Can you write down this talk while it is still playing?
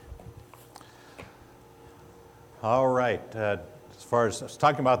All right. As far as I was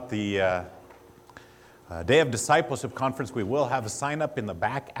talking about the Day of Discipleship Conference, we will have a sign-up in the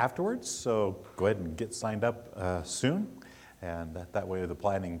back afterwards, so go ahead and get signed up soon, and that way the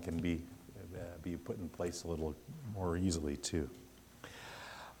planning can be put in place a little more easily, too.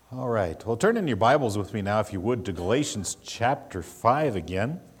 All right. Well, turn in your Bibles with me now, if you would, to Galatians chapter 5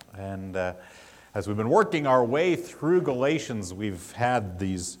 again. And as we've been working our way through Galatians, we've had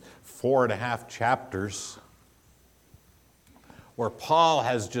these 4.5 chapters where Paul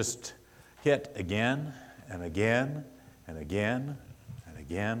has just hit again and again and again and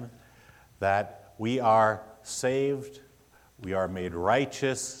again that we are saved, we are made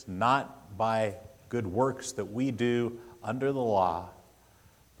righteous, not by good works that we do under the law,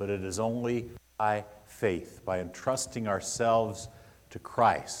 but it is only by faith, by entrusting ourselves to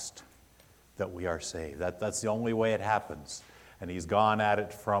Christ, that we are saved. That's the only way it happens. And he's gone at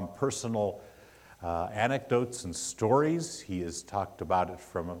it from personal anecdotes and stories. He has talked about it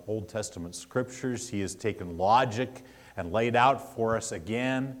from Old Testament scriptures. He has taken logic and laid out for us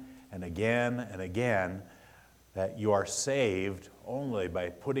again and again and again that you are saved only by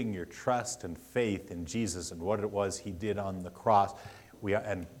putting your trust and faith in Jesus and what it was he did on the cross. We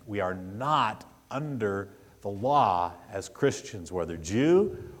are not under the law as Christians, whether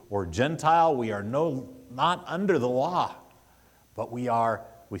Jew or Gentile. We are not under the law, but we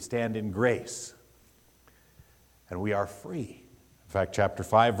stand in grace. And we are free. In fact, chapter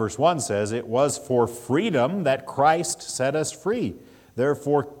 5, verse 1 says, "It was for freedom that Christ set us free.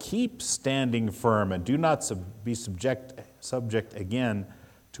 Therefore, keep standing firm and do not be subject again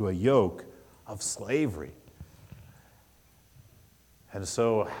to a yoke of slavery." And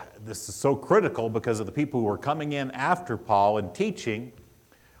so this is so critical because of the people who are coming in after Paul and teaching,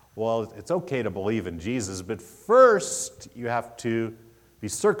 well, it's okay to believe in Jesus, but first you have to be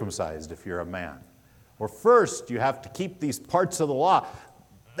circumcised if you're a man. Or first, you have to keep these parts of the law.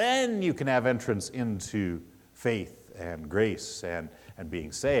 Then you can have entrance into faith and grace and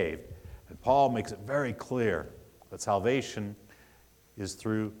being saved. And Paul makes it very clear that salvation is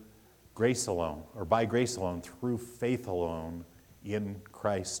through grace alone, or by grace alone, through faith alone, in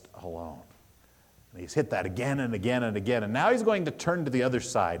Christ alone. And he's hit that again and again and again. And now he's going to turn to the other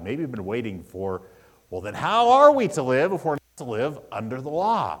side. Maybe you've been waiting for, well, then how are we to live if we're not to live under the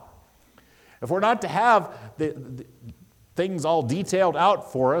law? If we're not to have the things all detailed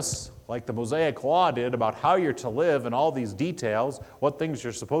out for us, like the Mosaic Law did about how you're to live and all these details, what things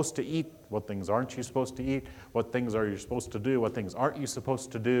you're supposed to eat, what things aren't you supposed to eat, what things are you supposed to do, what things aren't you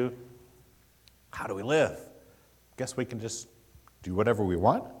supposed to do, how do we live? Guess we can just do whatever we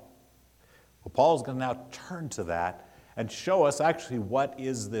want? Well, Paul's going to now turn to that and show us actually what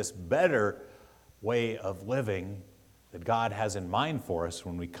is this better way of living that God has in mind for us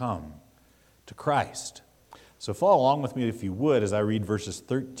when we come to Christ. So follow along with me if you would as I read verses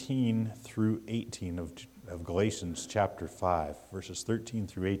 13 through 18 of Galatians chapter 5, verses 13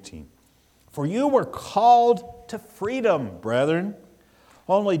 through 18. "For you were called to freedom, brethren.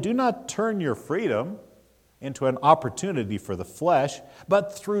 Only do not turn your freedom into an opportunity for the flesh,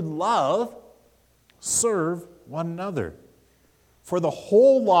 but through love serve one another. For the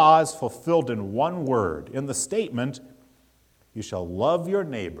whole law is fulfilled in one word, in the statement, 'You shall love your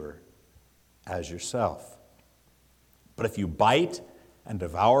neighbor as yourself.' But if you bite and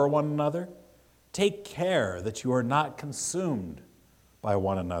devour one another, take care that you are not consumed by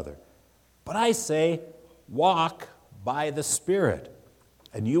one another. But I say, walk by the Spirit,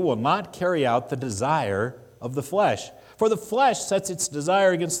 and you will not carry out the desire of the flesh. For the flesh sets its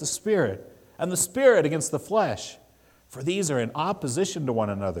desire against the Spirit, and the Spirit against the flesh. For these are in opposition to one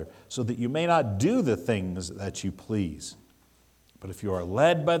another, so that you may not do the things that you please. But if you are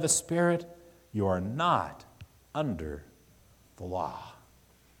led by the Spirit, you are not under the law."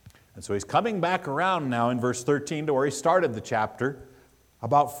 And so he's coming back around now in verse 13 to where he started the chapter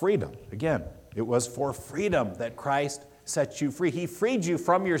about freedom. Again, it was for freedom that Christ set you free. He freed you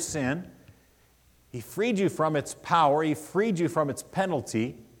from your sin. He freed you from its power. He freed you from its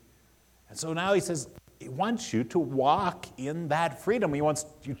penalty. And so now he says he wants you to walk in that freedom. He wants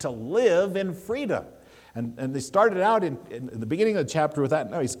you to live in freedom. And they started out in the beginning of the chapter with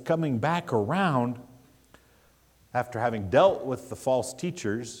that. Now he's coming back around after having dealt with the false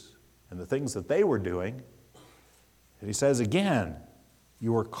teachers and the things that they were doing. And he says again,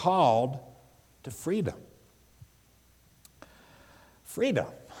 you were called to freedom. Freedom.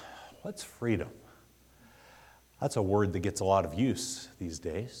 What's freedom? That's a word that gets a lot of use these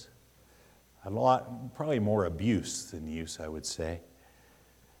days. Probably more abuse than use, I would say.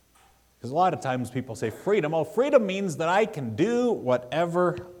 Because a lot of times people say freedom. Oh, freedom means that I can do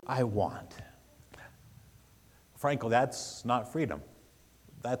whatever I want. frankly, that's not freedom.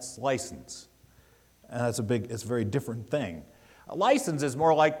 That's license. And it's a very different thing. A license is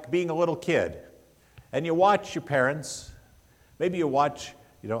more like being a little kid. And you watch your parents, maybe you watch,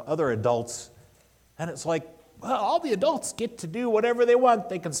 other adults, and it's like, well, all the adults get to do whatever they want.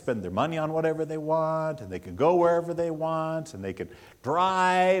 They can spend their money on whatever they want, and they can go wherever they want, and they can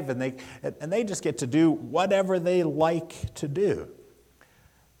drive, and they just get to do whatever they like to do.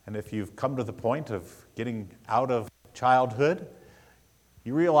 And if you've come to the point of getting out of childhood,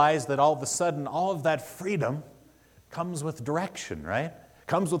 you realize that all of a sudden, all of that freedom comes with direction, right?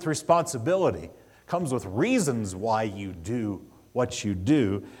 Comes with responsibility, comes with reasons why you do what you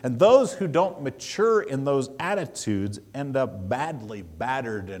do. And those who don't mature in those attitudes end up badly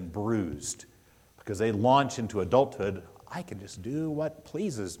battered and bruised because they launch into adulthood. I can just do what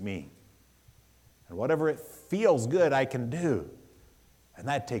pleases me. And whatever it feels good, I can do. And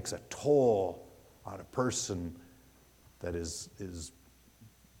that takes a toll on a person that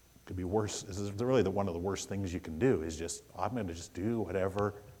could be worse. This is really one of the worst things you can do is just, I'm going to just do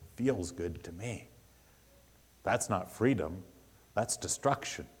whatever feels good to me. That's not freedom. That's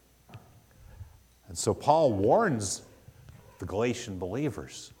destruction. And so Paul warns the Galatian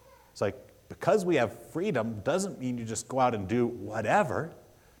believers. It's like, because we have freedom doesn't mean you just go out and do whatever.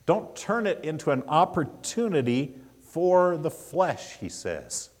 Don't turn it into an opportunity for the flesh, he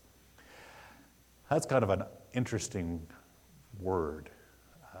says. That's kind of an interesting word,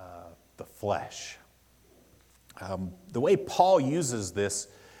 the flesh. The way Paul uses this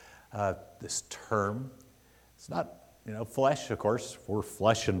term, it's not, flesh, of course, we're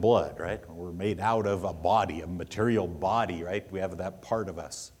flesh and blood, right? We're made out of a body, a material body, right? We have that part of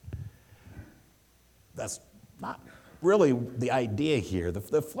us. That's not really the idea here.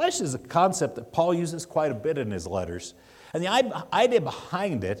 The flesh is a concept that Paul uses quite a bit in his letters. And the idea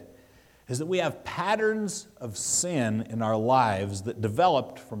behind it is that we have patterns of sin in our lives that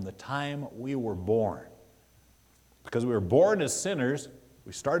developed from the time we were born. Because we were born as sinners,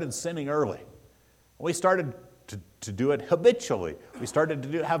 we started sinning early. We started to do it habitually. We started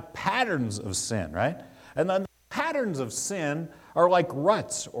to have patterns of sin, right? And then the patterns of sin are like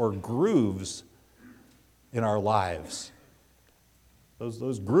ruts or grooves in our lives.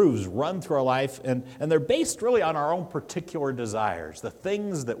 Those grooves run through our life, and they're based really on our own particular desires, the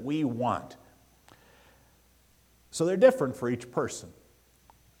things that we want. So they're different for each person.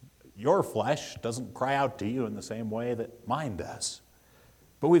 Your flesh doesn't cry out to you in the same way that mine does.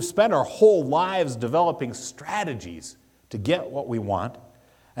 But we've spent our whole lives developing strategies to get what we want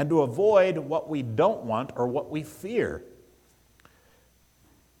and to avoid what we don't want or what we fear.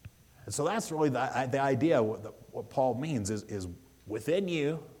 And so that's really the idea. What Paul means is within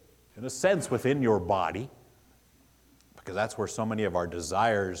you, in a sense within your body, because that's where so many of our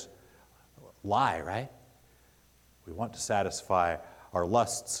desires lie, right? We want to satisfy our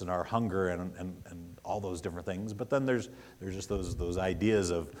lusts and our hunger and all those different things. But then there's just those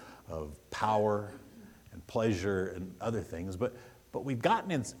ideas of power and pleasure and other things. But we've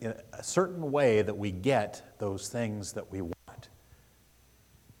gotten in a certain way that we get those things that we want.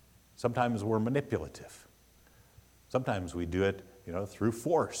 Sometimes we're manipulative. Sometimes we do it, through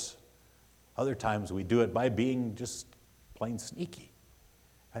force. Other times we do it by being just plain sneaky.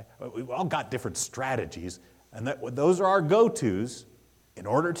 Right? We've all got different strategies, and those are our go-tos in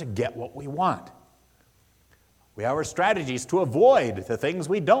order to get what we want. We have our strategies to avoid the things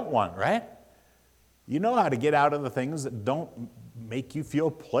we don't want, right? You know how to get out of the things that don't make you feel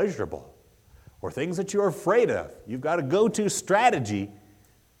pleasurable or things that you're afraid of. You've got a go-to strategy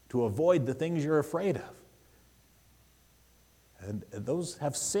to avoid the things you're afraid of. And those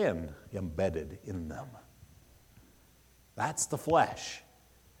have sin embedded in them. That's the flesh.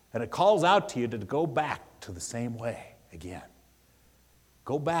 And it calls out to you to go back to the same way again.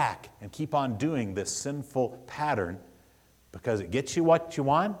 Go back and keep on doing this sinful pattern because it gets you what you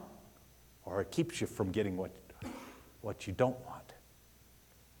want or it keeps you from getting what you don't want.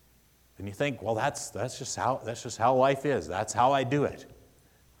 And you think, well, that's just how life is. That's how I do it.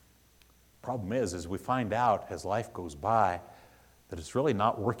 Problem is we find out as life goes by that it's really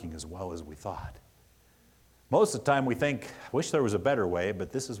not working as well as we thought. Most of the time we think, I wish there was a better way,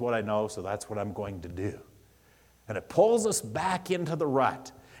 but this is what I know, so that's what I'm going to do. And it pulls us back into the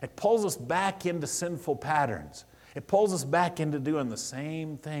rut. It pulls us back into sinful patterns. It pulls us back into doing the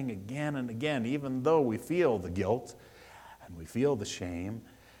same thing again and again, even though we feel the guilt and we feel the shame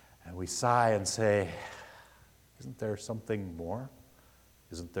and we sigh and say, isn't there something more?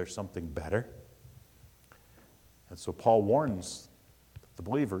 Isn't there something better? And so Paul warns the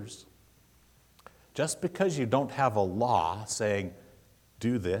believers, just because you don't have a law saying,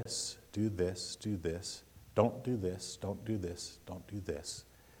 do this, do this, do this, Don't do this, don't do this, don't do this.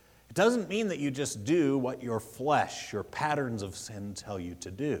 It doesn't mean that you just do what your flesh, your patterns of sin tell you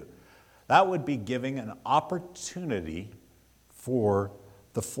to do. That would be giving an opportunity for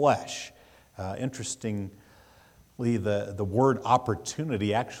the flesh. Interestingly, the word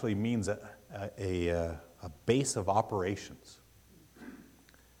opportunity actually means a base of operations.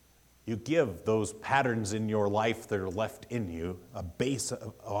 You give those patterns in your life that are left in you a base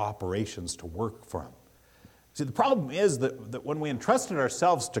of operations to work from. See, the problem is that when we entrusted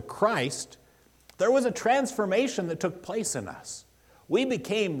ourselves to Christ, there was a transformation that took place in us. We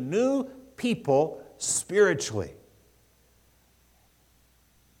became new people spiritually.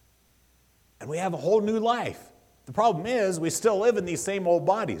 And we have a whole new life. The problem is we still live in these same old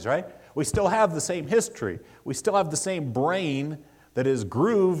bodies, right? We still have the same history. We still have the same brain that is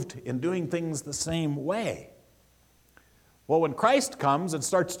grooved in doing things the same way. Well, when Christ comes, it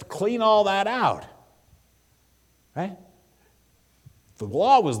starts to clean all that out. Right? The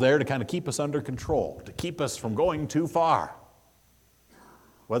law was there to kind of keep us under control, to keep us from going too far.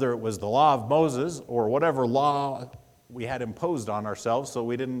 Whether it was the law of Moses or whatever law we had imposed on ourselves so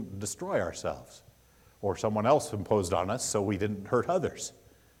we didn't destroy ourselves, or someone else imposed on us so we didn't hurt others.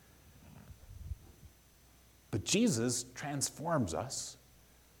 But Jesus transforms us.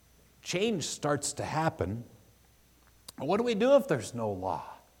 Change starts to happen. What do we do if there's no law?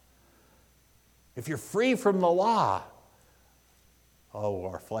 If you're free from the law,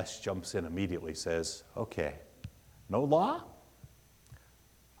 our flesh jumps in immediately, says, okay, no law?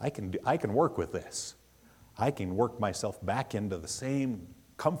 I can work with this. I can work myself back into the same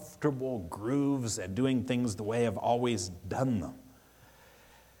comfortable grooves and doing things the way I've always done them.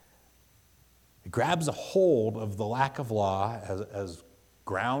 It grabs a hold of the lack of law as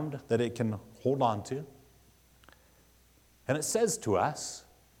ground that it can hold on to. And it says to us,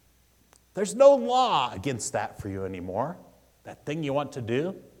 there's no law against that for you anymore. That thing you want to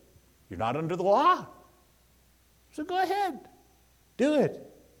do, you're not under the law. So go ahead, do it.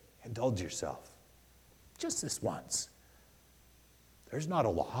 Indulge yourself. Just this once. There's not a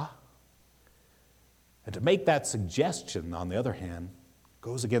law. And to make that suggestion, on the other hand,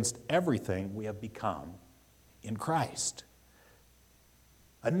 goes against everything we have become in Christ.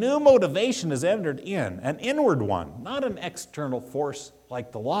 A new motivation is entered in, an inward one, not an external force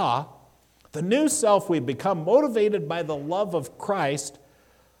like the law. The new self we become, motivated by the love of Christ,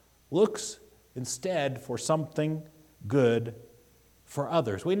 looks instead for something good for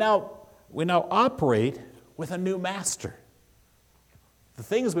others. We now operate with a new master. The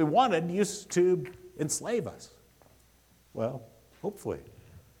things we wanted used to enslave us. Well, hopefully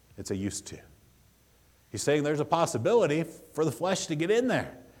it's a used to. He's saying there's a possibility for the flesh to get in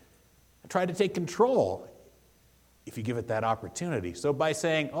there and try to take control if you give it that opportunity. So by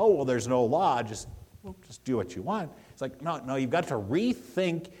saying, oh, well, there's no law, just do what you want. It's like, no, you've got to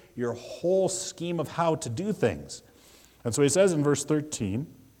rethink your whole scheme of how to do things. And so he says in verse 13,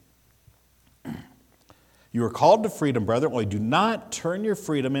 you are called to freedom, brethren, only do not turn your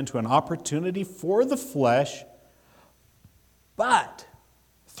freedom into an opportunity for the flesh, but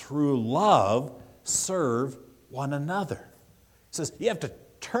through love serve one another. He says you have to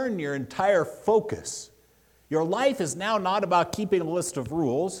turn your entire focus. Your life is now not about keeping a list of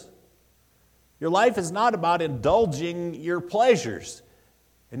rules. Your life is not about indulging your pleasures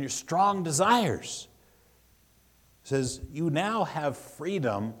and your strong desires. He says you now have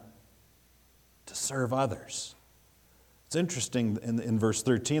freedom to serve others. It's interesting in verse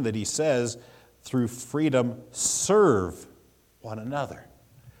 13 that he says, through freedom, serve one another.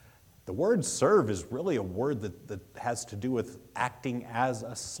 The word serve is really a word that has to do with acting as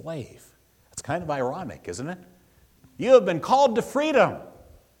a slave. It's kind of ironic, isn't it? You have been called to freedom,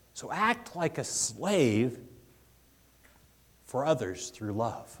 so act like a slave for others through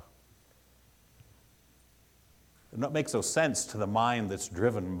love. And that makes no sense to the mind that's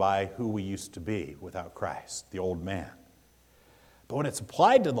driven by who we used to be without Christ, the old man. But when it's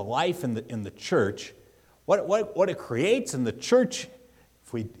applied to the life in the church, what it creates in the church,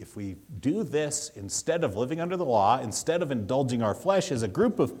 if we do this instead of living under the law, instead of indulging our flesh, is a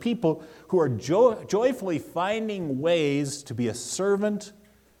group of people who are joyfully finding ways to be a servant.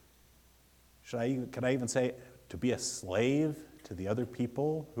 Can I even say to be a slave to the other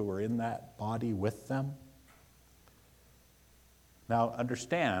people who are in that body with them? Now,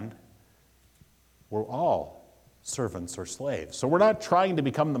 understand, we're all servants or slaves. So we're not trying to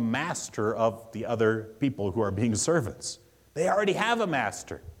become the master of the other people who are being servants. They already have a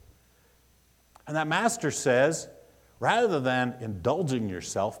master. And that master says, rather than indulging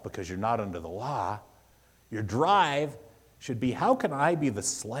yourself because you're not under the law, your drive should be, how can I be the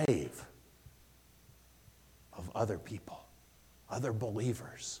slave of other people, other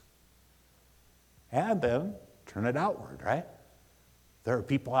believers. And then turn it outward, right? There are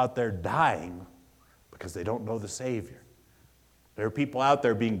people out there dying because they don't know the Savior. There are people out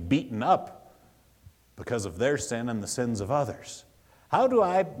there being beaten up because of their sin and the sins of others. How do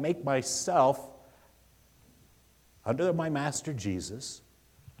I make myself, under my Master Jesus,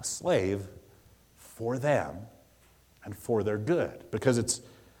 a slave for them and for their good? Because it's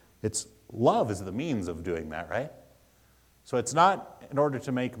love is the means of doing that, right? So it's not in order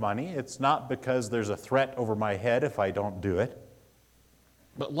to make money. It's not because there's a threat over my head if I don't do it.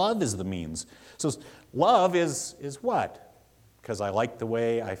 But love is the means. So love is what? Because I like the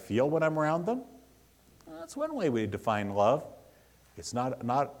way I feel when I'm around them? Well, that's one way we define love. It's not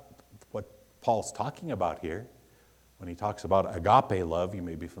what Paul's talking about here. When he talks about agape love, you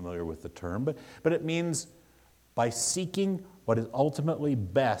may be familiar with the term, but it means by seeking what is ultimately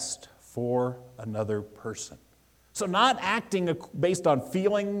best for another person. So not acting based on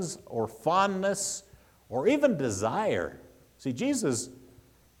feelings or fondness or even desire. See, Jesus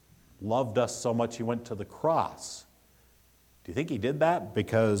loved us so much he went to the cross. Do you think he did that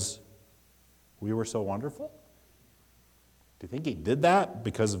because we were so wonderful? Do you think he did that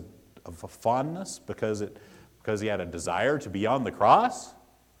because of a fondness? Because he had a desire to be on the cross?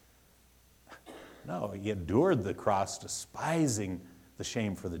 No, he endured the cross, despising the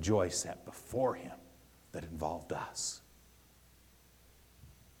shame for the joy set before him that involved us.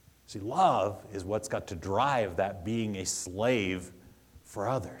 See, love is what's got to drive that being a slave for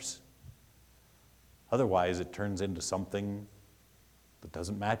others. Otherwise, it turns into something that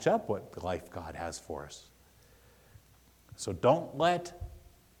doesn't match up what the life God has for us. So don't let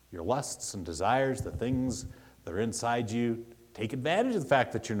your lusts and desires, the things that are inside you, take advantage of the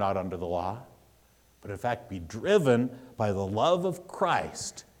fact that you're not under the law, but in fact be driven by the love of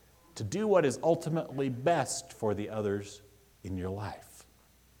Christ to do what is ultimately best for the others in your life.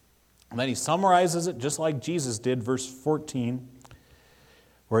 And then he summarizes it just like Jesus did, verse 14,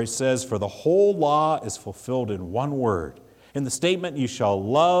 where he says, "For the whole law is fulfilled in one word. In the statement, you shall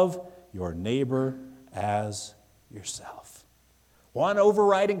love your neighbor as yourself." One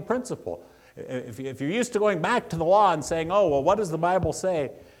overriding principle. If you're used to going back to the law and saying, oh, well, what does the Bible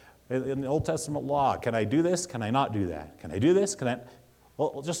say in the Old Testament law? Can I do this? Can I not do that? Can I do this? Can I?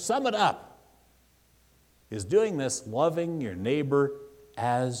 Well, just sum it up. Is doing this loving your neighbor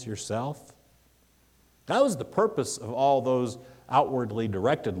as yourself? That was the purpose of all those outwardly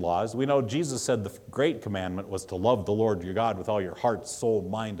directed laws. We know Jesus said the great commandment was to love the Lord your God with all your heart, soul,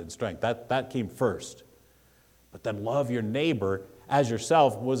 mind, and strength. That came first. But then love your neighbor as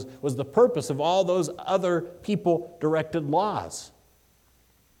yourself was the purpose of all those other people-directed laws.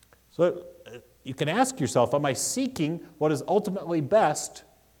 So you can ask yourself, am I seeking what is ultimately best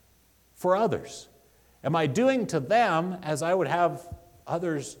for others? Am I doing to them as I would have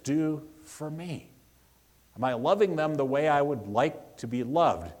others do for me? Am I loving them the way I would like to be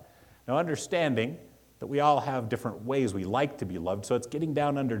loved? Now, understanding that we all have different ways we like to be loved, so it's getting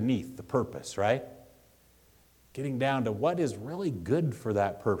down underneath the purpose, right? Getting down to what is really good for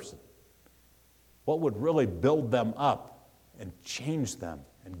that person. What would really build them up and change them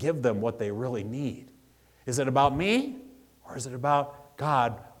and give them what they really need? Is it about me, or is it about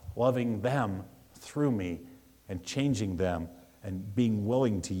God loving them through me and changing them and being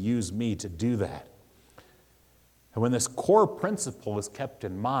willing to use me to do that? And when this core principle is kept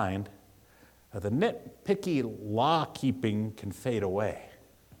in mind, the nitpicky law-keeping can fade away.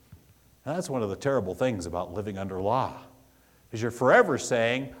 And that's one of the terrible things about living under law, is you're forever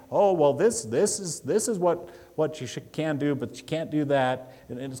saying, oh, well, this is what you can do, but you can't do that.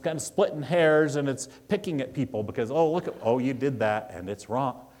 And it's kind of splitting hairs, and it's picking at people because, you did that, and it's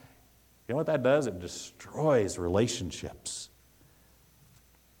wrong. You know what that does? It destroys relationships.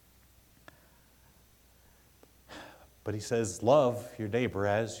 But he says, love your neighbor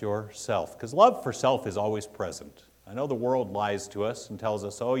as yourself, because love for self is always present. I know the world lies to us and tells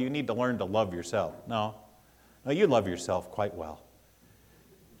us, you need to learn to love yourself. No, you love yourself quite well.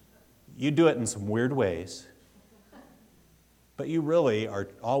 You do it in some weird ways, but you really are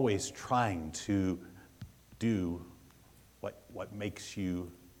always trying to do what makes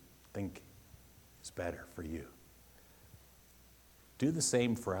you think is better for you. Do the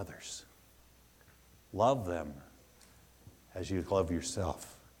same for others. Love them as you love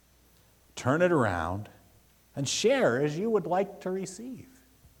yourself. Turn it around and share as you would like to receive.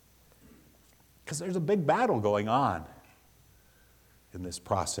 Because there's a big battle going on in this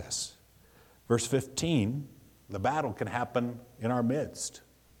process. Verse 15, the battle can happen in our midst.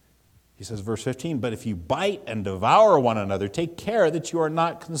 He says, verse 15, but if you bite and devour one another, take care that you are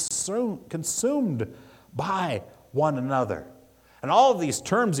not consumed by one another. And all of these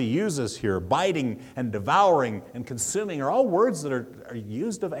terms he uses here, biting and devouring and consuming, are all words that are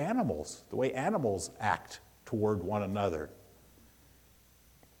used of animals, the way animals act toward one another.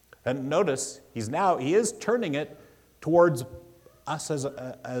 And notice, he is turning it towards us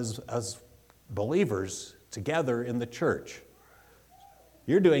as believers together in the church.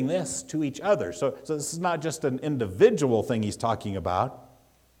 You're doing this to each other. So this is not just an individual thing he's talking about.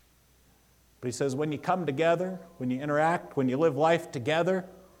 But he says when you come together, when you interact, when you live life together,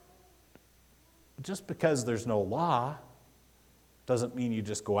 just because there's no law doesn't mean you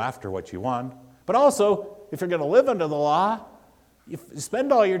just go after what you want. But also, if you're going to live under the law, you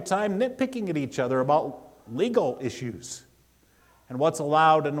spend all your time nitpicking at each other about legal issues and what's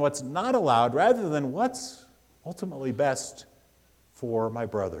allowed and what's not allowed, rather than what's ultimately best for my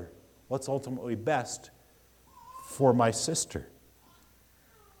brother, what's ultimately best for my sister.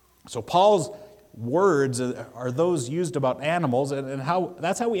 So Paul's words are those used about animals, and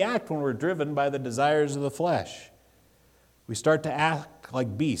that's how we act when we're driven by the desires of the flesh. We start to act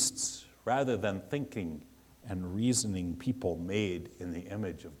like beasts rather than thinking and reasoning people made in the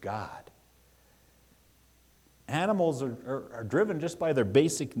image of God. Animals are driven just by their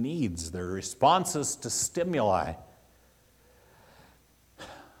basic needs, their responses to stimuli.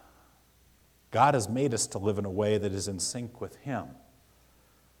 God has made us to live in a way that is in sync with Him.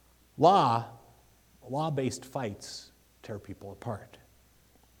 Law-based fights tear people apart.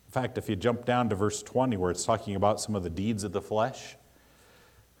 In fact, if you jump down to verse 20, where it's talking about some of the deeds of the flesh,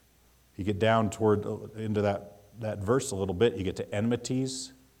 you get down into that verse a little bit, you get to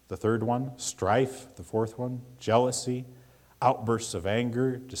enmities, the third one, strife, the fourth one, jealousy, outbursts of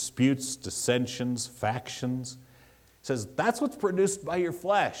anger, disputes, dissensions, factions. It says that's what's produced by your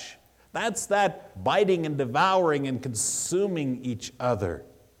flesh. That's that biting and devouring and consuming each other.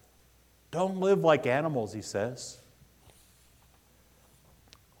 Don't live like animals, he says.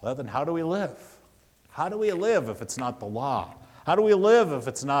 Well, then how do we live? How do we live if it's not the law? How do we live if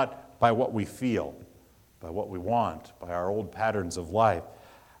it's not by what we feel, by what we want, by our old patterns of life?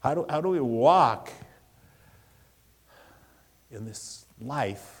 How do we walk in this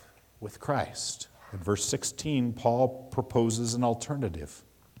life with Christ? In verse 16, Paul proposes an alternative.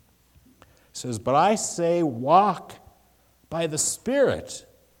 He says, "But I say, walk by the Spirit,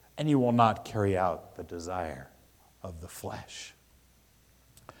 and you will not carry out the desire of the flesh."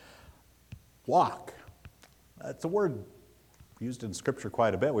 Walk. That's a word used in Scripture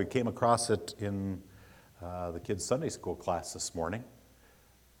quite a bit. We came across it in the kids' Sunday school class this morning.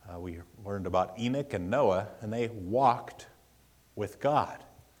 We learned about Enoch and Noah, and they walked with God.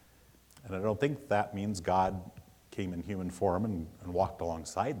 And I don't think that means God came in human form and walked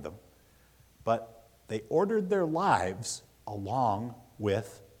alongside them. But they ordered their lives along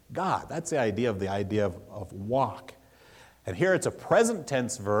with God. That's the idea of walk. And here it's a present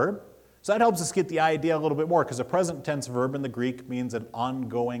tense verb. So that helps us get the idea a little bit more, because a present tense verb in the Greek means an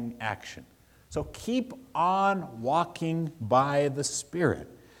ongoing action. So keep on walking by the Spirit.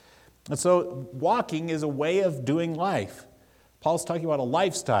 And so walking is a way of doing life. Paul's talking about a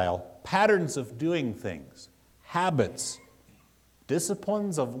lifestyle, patterns of doing things, habits,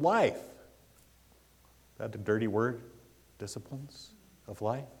 disciplines of life. Is that a dirty word? Disciplines of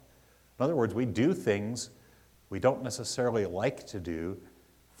life? In other words, we do things we don't necessarily like to do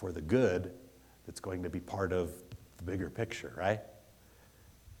for the good that's going to be part of the bigger picture, right?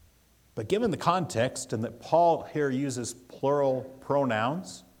 But given the context, and that Paul here uses plural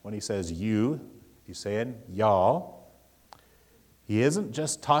pronouns when he says you, he's saying y'all. He isn't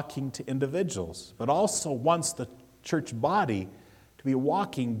just talking to individuals, but also wants the church body to be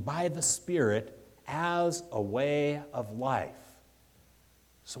walking by the Spirit as a way of life.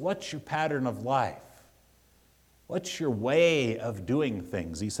 So what's your pattern of life? What's your way of doing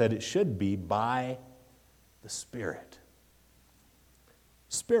things? He said it should be by the Spirit.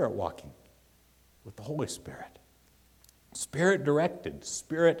 Spirit walking with the Holy Spirit. Spirit directed,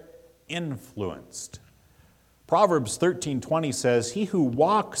 Spirit influenced. Proverbs 13:20 says, "He who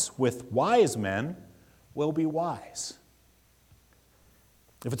walks with wise men will be wise."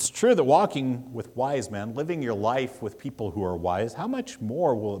 If it's true that walking with wise men, living your life with people who are wise, how much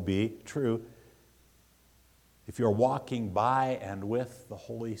more will it be true if you're walking by and with the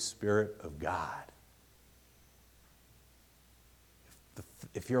Holy Spirit of God?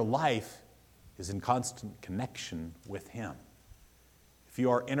 If your life is in constant connection with Him, if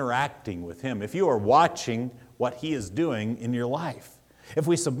you are interacting with Him, if you are watching what He is doing in your life, if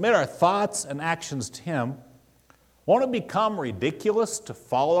we submit our thoughts and actions to Him, won't it become ridiculous to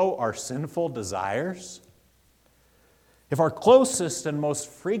follow our sinful desires? If our closest and most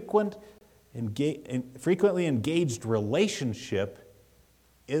frequent frequently engaged relationship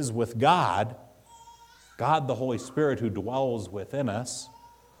is with God, God the Holy Spirit who dwells within us,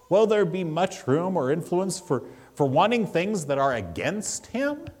 will there be much room or influence for wanting things that are against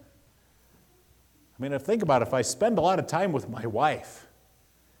Him? I mean, think about it. If I spend a lot of time with my wife,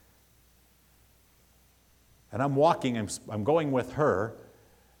 and I'm walking, I'm going with her,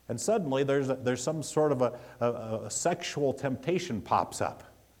 and suddenly there's some sort of a sexual temptation pops up.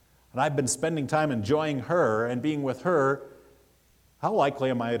 And I've been spending time enjoying her and being with her. How likely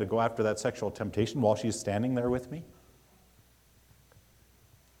am I to go after that sexual temptation while she's standing there with me?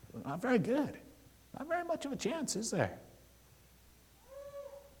 Not very good. Not very much of a chance, is there?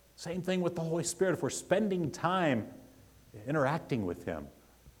 Same thing with the Holy Spirit. If we're spending time interacting with Him,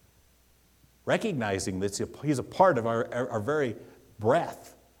 recognizing that He's a part of our very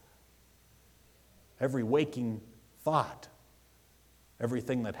breath, every waking thought,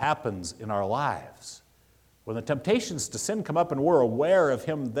 everything that happens in our lives. When the temptations to sin come up and we're aware of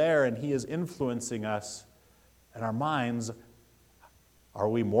Him there and He is influencing us and our minds, are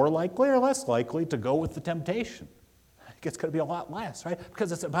we more likely or less likely to go with the temptation? I think it's going to be a lot less, right?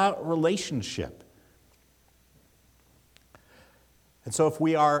 Because it's about relationship. And so if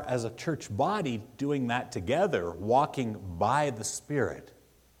we are, as a church body, doing that together, walking by the Spirit,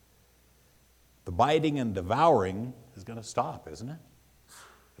 the biting and devouring is going to stop, isn't it?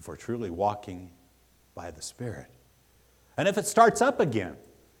 If we're truly walking by the Spirit. And if it starts up again,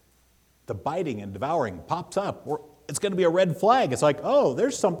 the biting and devouring pops up, it's going to be a red flag. It's like, oh,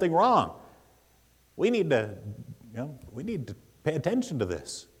 there's something wrong. We need to pay attention to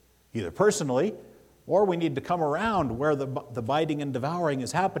this, either personally, or we need to come around where the biting and devouring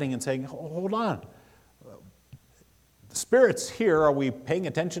is happening and saying, hold on. The Spirit's here. Are we paying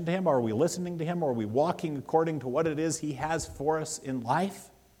attention to Him? Are we listening to Him? Are we walking according to what it is He has for us in life?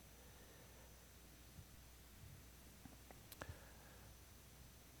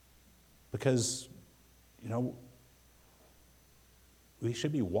 Because, we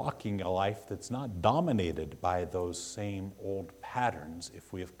should be walking a life that's not dominated by those same old patterns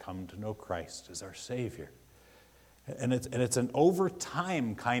if we have come to know Christ as our Savior. And it's an over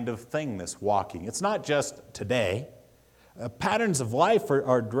time kind of thing, this walking. It's not just today. Patterns of life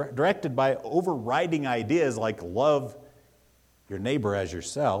are directed by overriding ideas like love your neighbor as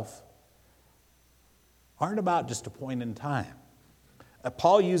yourself, aren't about just a point in time.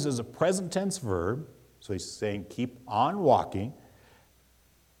 Paul uses a present tense verb, so he's saying keep on walking.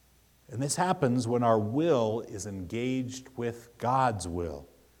 And this happens when our will is engaged with God's will.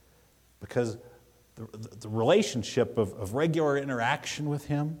 Because the relationship of regular interaction with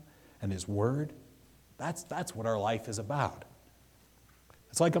Him and His Word, that's what our life is about.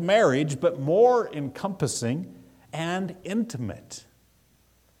 It's like a marriage, but more encompassing and intimate.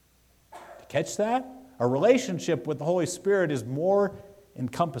 Catch that? A relationship with the Holy Spirit is more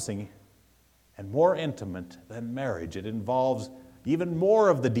encompassing and more intimate than marriage. It involves even more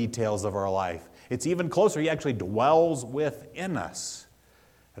of the details of our life. It's even closer. He actually dwells within us.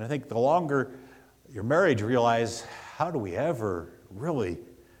 And I think the longer your marriage, you realize, how do we ever really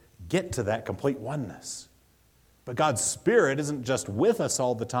get to that complete oneness? But God's Spirit isn't just with us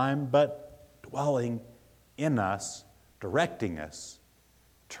all the time, but dwelling in us, directing us,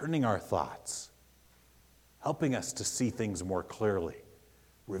 turning our thoughts, helping us to see things more clearly,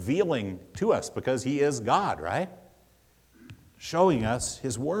 revealing to us because He is God, right? Showing us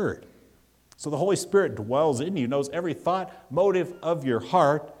His Word. So the Holy Spirit dwells in you, knows every thought, motive of your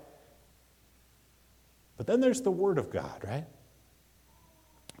heart. But then there's the Word of God, right?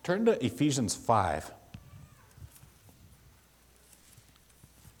 Turn to Ephesians 5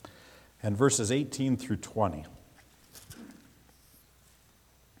 and verses 18 through 20.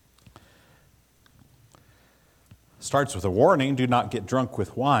 Starts with a warning, do not get drunk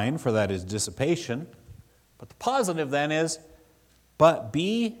with wine, for that is dissipation. But the positive then is, but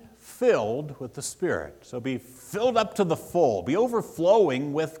be filled with the Spirit. So be filled up to the full. Be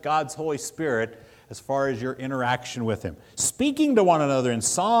overflowing with God's Holy Spirit as far as your interaction with Him. Speaking to one another in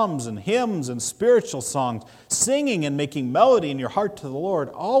psalms and hymns and spiritual songs, singing and making melody in your heart to the Lord,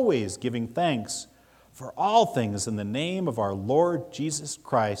 always giving thanks for all things in the name of our Lord Jesus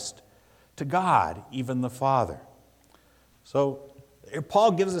Christ, to God, even the Father. So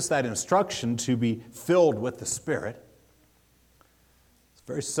Paul gives us that instruction to be filled with the Spirit. It's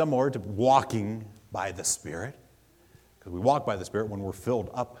very similar to walking by the Spirit, because we walk by the Spirit when we're filled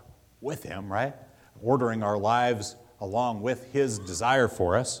up with Him, right? Ordering our lives along with His desire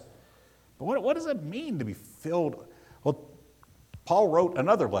for us. But what does it mean to be filled? Well, Paul wrote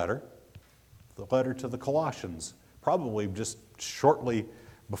another letter, the letter to the Colossians, probably just shortly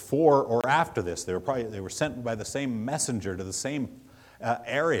before or after this. They were sent by the same messenger to the same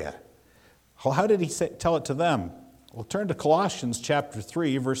area. Well, how did he tell it to them? Well, turn to Colossians chapter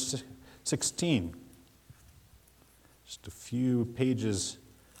 3, verse 16. Just a few pages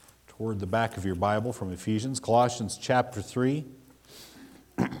toward the back of your Bible from Ephesians. Colossians chapter 3,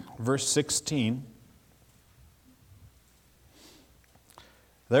 verse 16.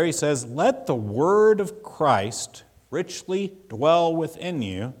 There he says, "Let the word of Christ richly dwell within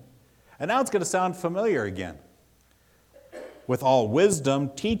you." And now it's going to sound familiar again. "With all wisdom,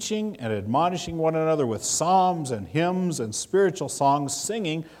 teaching and admonishing one another with psalms and hymns and spiritual songs,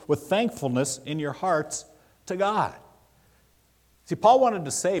 singing with thankfulness in your hearts to God." See, Paul wanted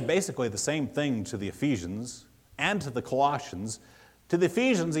to say basically the same thing to the Ephesians and to the Colossians. To the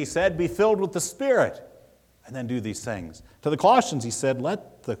Ephesians, he said, be filled with the Spirit, and then do these things. To the Colossians, he said,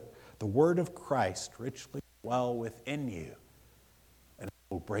 let the word of Christ richly dwell within you, and it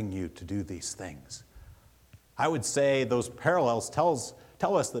will bring you to do these things. I would say those parallels tell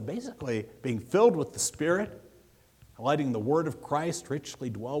us that basically being filled with the Spirit, letting the word of Christ richly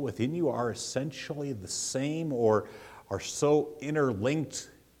dwell within you are essentially the same or are so interlinked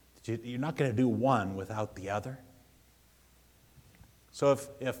that you're not going to do one without the other. So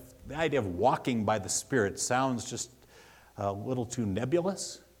if the idea of walking by the Spirit sounds just a little too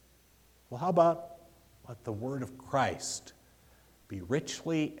nebulous, well, how about let the word of Christ be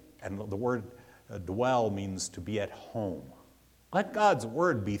richly, and the word dwell means to be at home. Let God's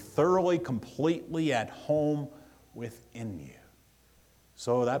word be thoroughly, completely at home within you.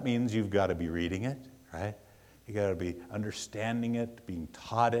 So that means you've got to be reading it, right? You've got to be understanding it, being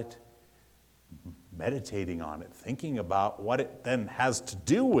taught it, meditating on it, thinking about what it then has to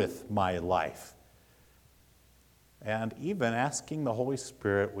do with my life. And even asking the Holy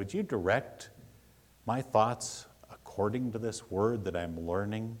Spirit, would you direct my thoughts according to this word that I'm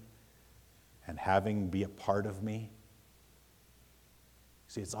learning and having be a part of me?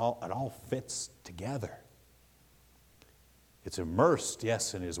 See, it all fits together. It's immersed,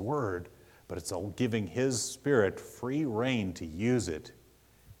 yes, in His Word, but it's all giving His Spirit free rein to use it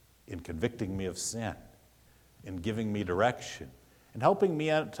in convicting me of sin, in giving me direction, and helping me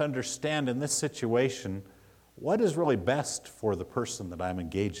to understand in this situation what is really best for the person that I'm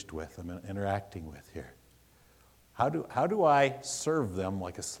engaged with, I'm interacting with here. How do I serve them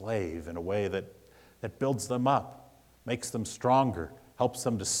like a slave in a way that builds them up, makes them stronger, helps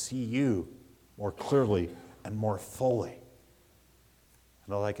them to see you more clearly and more fully?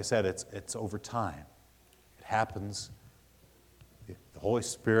 And like I said, it's over time. It happens. The Holy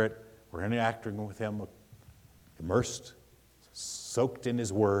Spirit, we're interacting with Him, immersed, soaked in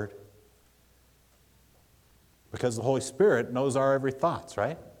His Word. Because the Holy Spirit knows our every thoughts,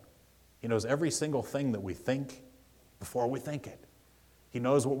 right? He knows every single thing that we think before we think it. He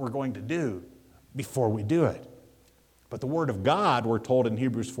knows what we're going to do before we do it. But the Word of God, we're told in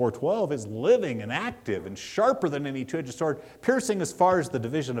Hebrews 4:12, is living and active and sharper than any two-edged sword, piercing as far as the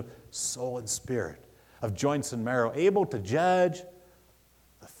division of soul and spirit, of joints and marrow, able to judge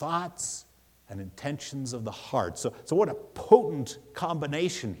the thoughts and intentions of the heart. So what a potent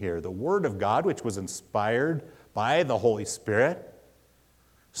combination here. The Word of God, which was inspired by the Holy Spirit,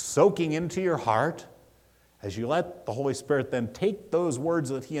 soaking into your heart, as you let the Holy Spirit then take those words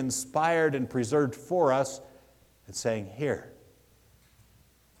that He inspired and preserved for us and saying, here,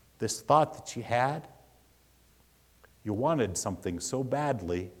 this thought that you had, you wanted something so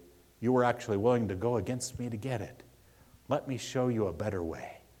badly, you were actually willing to go against me to get it. Let me show you a better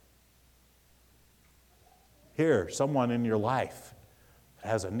way. Here, someone in your life that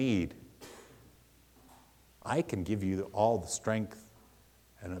has a need, I can give you all the strength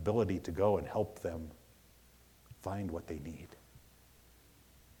and ability to go and help them find what they need.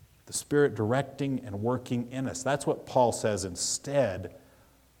 The Spirit directing and working in us. That's what Paul says instead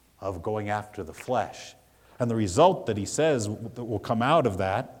of going after the flesh. And the result that he says that will come out of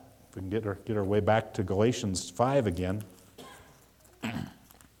that, if we can get our way back to Galatians 5 again,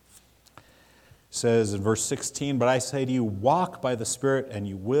 says in verse 16, "But I say to you, walk by the Spirit, and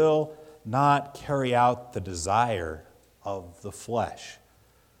you will not carry out the desire of the flesh."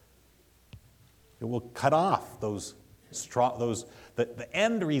 It will cut off the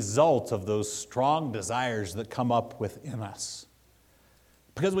end result of those strong desires that come up within us.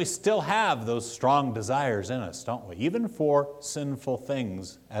 Because we still have those strong desires in us, don't we? Even for sinful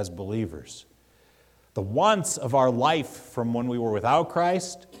things as believers. The wants of our life from when we were without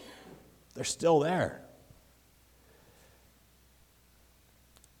Christ, they're still there.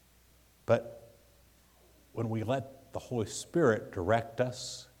 But when we let the Holy Spirit direct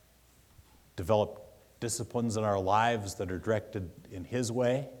us, develop disciplines in our lives that are directed in His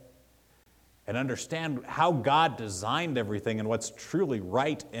way, and understand how God designed everything and what's truly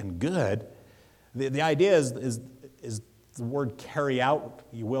right and good, the idea is the word carry out.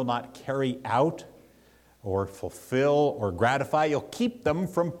 You will not carry out or fulfill or gratify. You'll keep them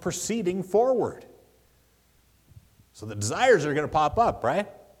from proceeding forward. So the desires are going to pop up, right?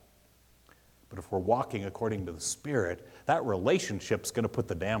 But if we're walking according to the Spirit, that relationship's going to put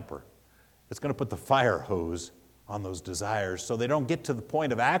the damper. It's going to put the fire hose on those desires so they don't get to the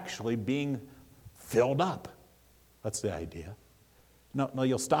point of actually being filled up. That's the idea. No,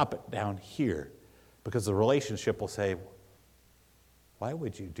 you'll stop it down here because the relationship will say, why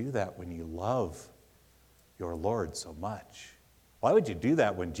would you do that when you love your Lord so much? Why would you do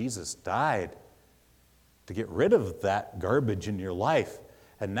that when Jesus died to get rid of that garbage in your life,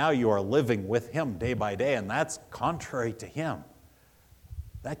 and now you are living with Him day by day, and that's contrary to Him?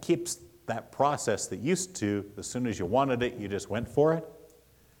 That keeps that process that used to, as soon as you wanted it, you just went for it.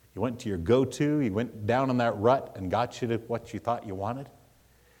 You went to your go-to, you went down in that rut and got you to what you thought you wanted.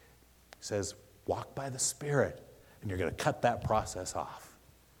 He says, walk by the Spirit, and you're going to cut that process off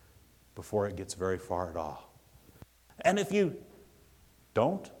before it gets very far at all. And if you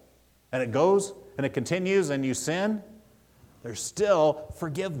don't, and it goes, and it continues, and you sin, there's still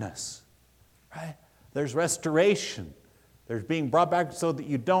forgiveness, right? There's restoration. There's being brought back so that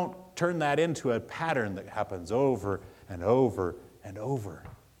you don't turn that into a pattern that happens over and over and over.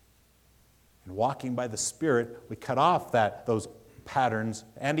 And walking by the Spirit, we cut off those patterns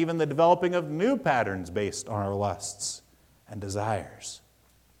and even the developing of new patterns based on our lusts and desires.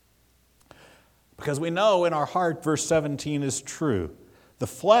 Because we know in our heart, verse 17 is true. The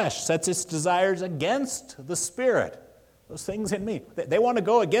flesh sets its desires against the Spirit. Those things in me. They want to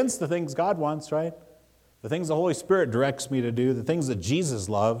go against the things God wants, right? The things the Holy Spirit directs me to do, the things that Jesus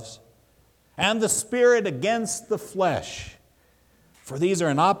loves. And the Spirit against the flesh. For these are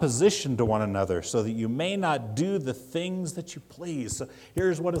in opposition to one another, so that you may not do the things that you please. So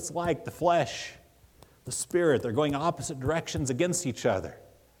here's what it's like. The flesh, the Spirit, they're going opposite directions against each other.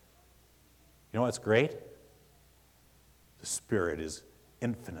 You know what's great? The Spirit is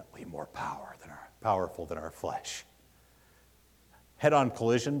infinitely more powerful than our flesh. Head-on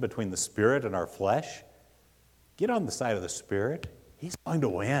collision between the Spirit and our flesh. Get on the side of the Spirit. He's going to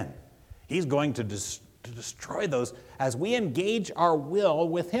win. He's going to destroy those as we engage our will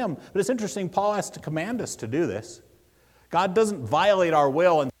with Him. But it's interesting, Paul has to command us to do this. God doesn't violate our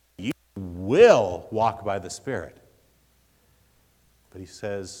will and say, you will walk by the Spirit. But He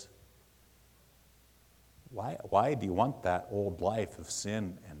says, why do you want that old life of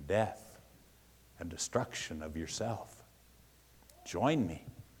sin and death and destruction of yourself? Join me.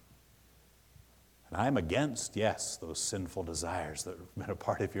 And I'm against, yes, those sinful desires that have been a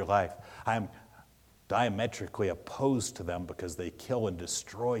part of your life. I'm diametrically opposed to them because they kill and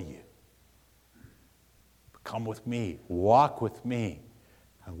destroy you. Come with me, walk with me,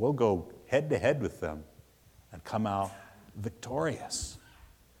 and we'll go head to head with them and come out victorious.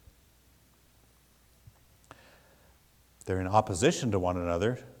 They're in opposition to one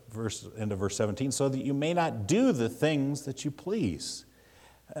another, into verse 17, so that you may not do the things that you please.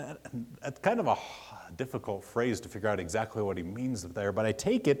 That's kind of a difficult phrase to figure out exactly what he means there, but I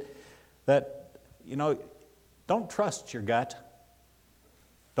take it that, don't trust your gut,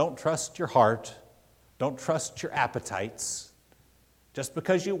 don't trust your heart, don't trust your appetites. Just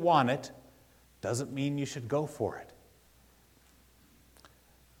because you want it doesn't mean you should go for it.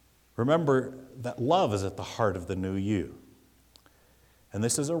 Remember that love is at the heart of the new you. And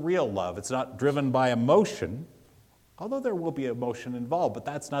this is a real love. It's not driven by emotion, although there will be emotion involved, but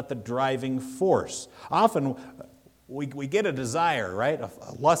that's not the driving force. Often we get a desire, right? A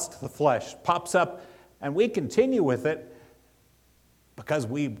lust of the flesh pops up, and we continue with it because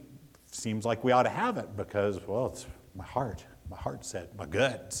seems like we ought to have it because, well, it's my heart. My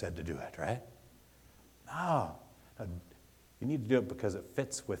gut said to do it, right? No. You need to do it because it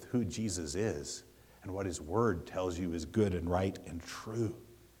fits with who Jesus is and what His Word tells you is good and right and true.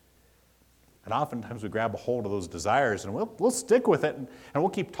 And oftentimes we grab a hold of those desires and we'll stick with it and we'll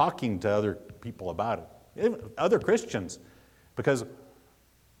keep talking to other people about it, even other Christians, because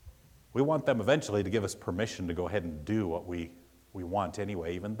we want them eventually to give us permission to go ahead and do what we want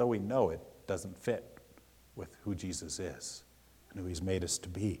anyway, even though we know it doesn't fit with who Jesus is and who He's made us to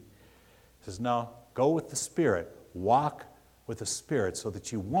be. He says, no, go with the Spirit. Walk with the Spirit so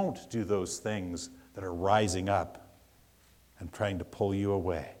that you won't do those things that are rising up and trying to pull you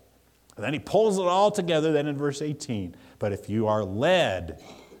away. And then he pulls it all together then in verse 18. But if you are led,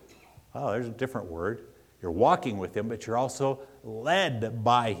 there's a different word. You're walking with Him, but you're also led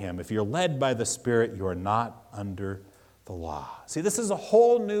by Him. If you're led by the Spirit, you are not under the law. See, this is a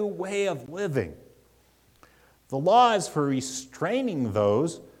whole new way of living. The law is for restraining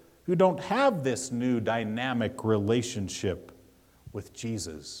those who don't have this new dynamic relationship with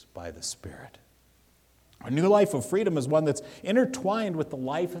Jesus by the Spirit. A new life of freedom is one that's intertwined with the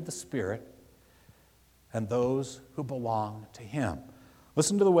life of the Spirit and those who belong to Him.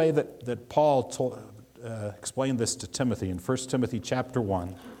 Listen to the way that Paul explained this to Timothy in 1 Timothy chapter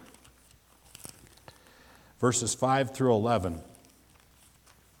 1, verses 5 through 11.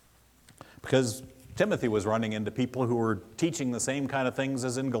 Because Timothy was running into people who were teaching the same kind of things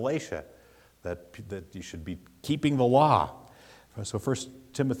as in Galatia, that you should be keeping the law. So 1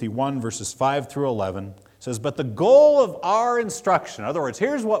 Timothy 1, verses 5 through 11 says, "But the goal of our instruction," in other words,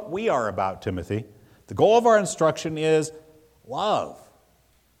 here's what we are about, Timothy. The goal of our instruction is love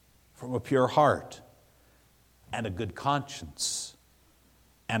from a pure heart and a good conscience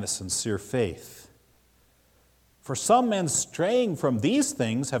and a sincere faith. For some men straying from these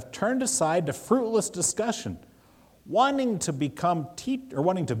things have turned aside to fruitless discussion, wanting to be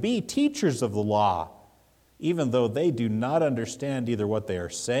teachers of the law, even though they do not understand either what they are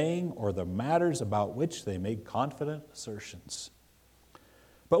saying or the matters about which they make confident assertions.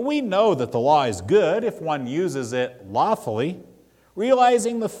 But we know that the law is good if one uses it lawfully,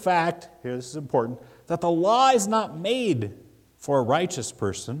 realizing the fact, here this is important, that the law is not made for a righteous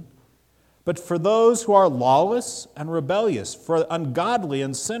person, but for those who are lawless and rebellious, for ungodly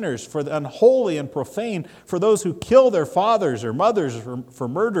and sinners, for the unholy and profane, for those who kill their fathers or mothers, for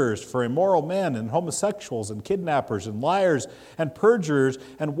murderers, for immoral men and homosexuals and kidnappers and liars and perjurers,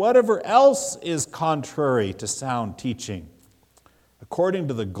 and whatever else is contrary to sound teaching, according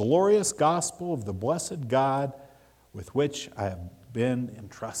to the glorious gospel of the blessed God with which I have been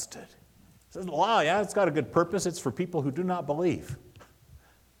entrusted. So the law, yeah, it's got a good purpose. It's for people who do not believe.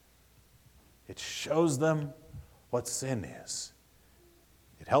 It shows them what sin is.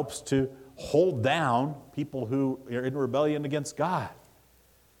 It helps to hold down people who are in rebellion against God.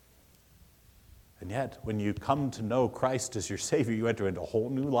 And yet, when you come to know Christ as your Savior, you enter into a whole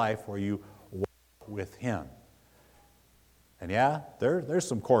new life where you walk with Him. And yeah, there's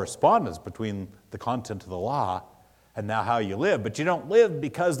some correspondence between the content of the law and now how you live. But you don't live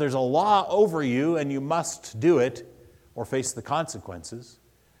because there's a law over you and you must do it or face the consequences.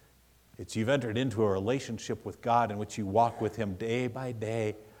 It's you've entered into a relationship with God in which you walk with Him day by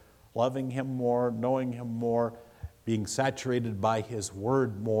day, loving Him more, knowing Him more, being saturated by His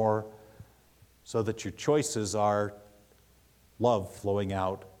Word more, so that your choices are love flowing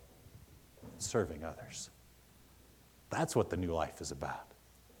out, serving others. That's what the new life is about.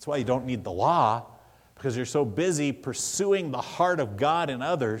 That's why you don't need the law, because you're so busy pursuing the heart of God in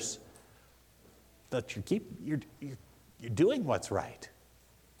others that you're doing what's right.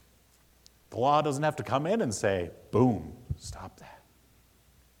 The law doesn't have to come in and say, boom, stop that.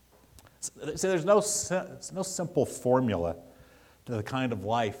 See, there's no simple formula to the kind of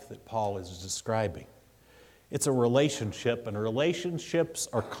life that Paul is describing. It's a relationship, and relationships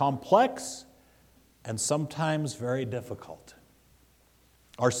are complex and sometimes very difficult.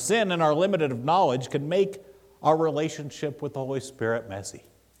 Our sin and our limited knowledge can make our relationship with the Holy Spirit messy.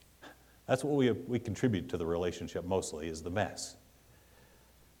 That's what we contribute to the relationship mostly, is the mess.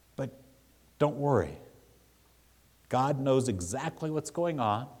 But don't worry. God knows exactly what's going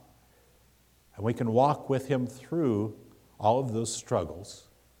on, and we can walk with Him through all of those struggles,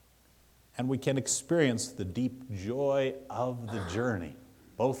 and we can experience the deep joy of the journey,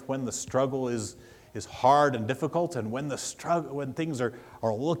 both when the struggle is hard and difficult, and when things are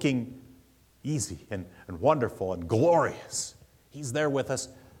looking easy and wonderful and glorious. He's there with us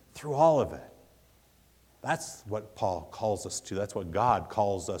through all of it. That's what Paul calls us to. That's what God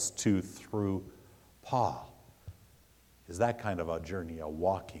calls us to through Paul, is that kind of a journey, a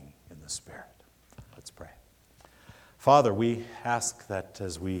walking in the Spirit. Let's pray. Father, we ask that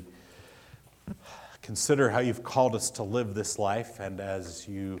as we consider how You've called us to live this life, and as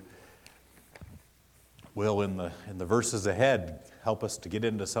You will in the verses ahead help us to get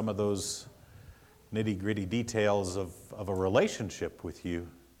into some of those nitty-gritty details of a relationship with You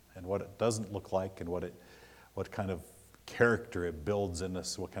and what it doesn't look like and what kind of character it builds in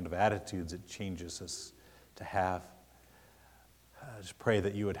us, what kind of attitudes it changes us to have. I just pray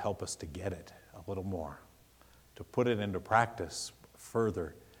that You would help us to get it a little more, to put it into practice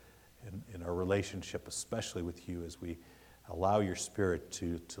further in our relationship, especially with You, as we allow Your Spirit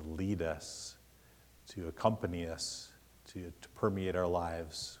to lead us, to accompany us, to permeate our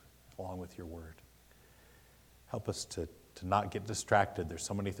lives along with Your Word. Help us to not get distracted. There's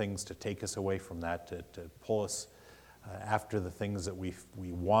so many things to take us away from that, to pull us after the things that we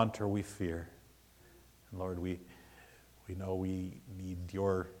want or we fear. And Lord, we know we need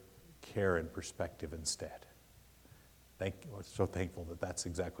your care and perspective instead. We're so thankful that that's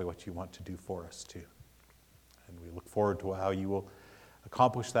exactly what you want to do for us too. And we look forward to how you will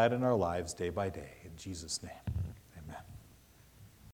accomplish that in our lives day by day. In Jesus' name.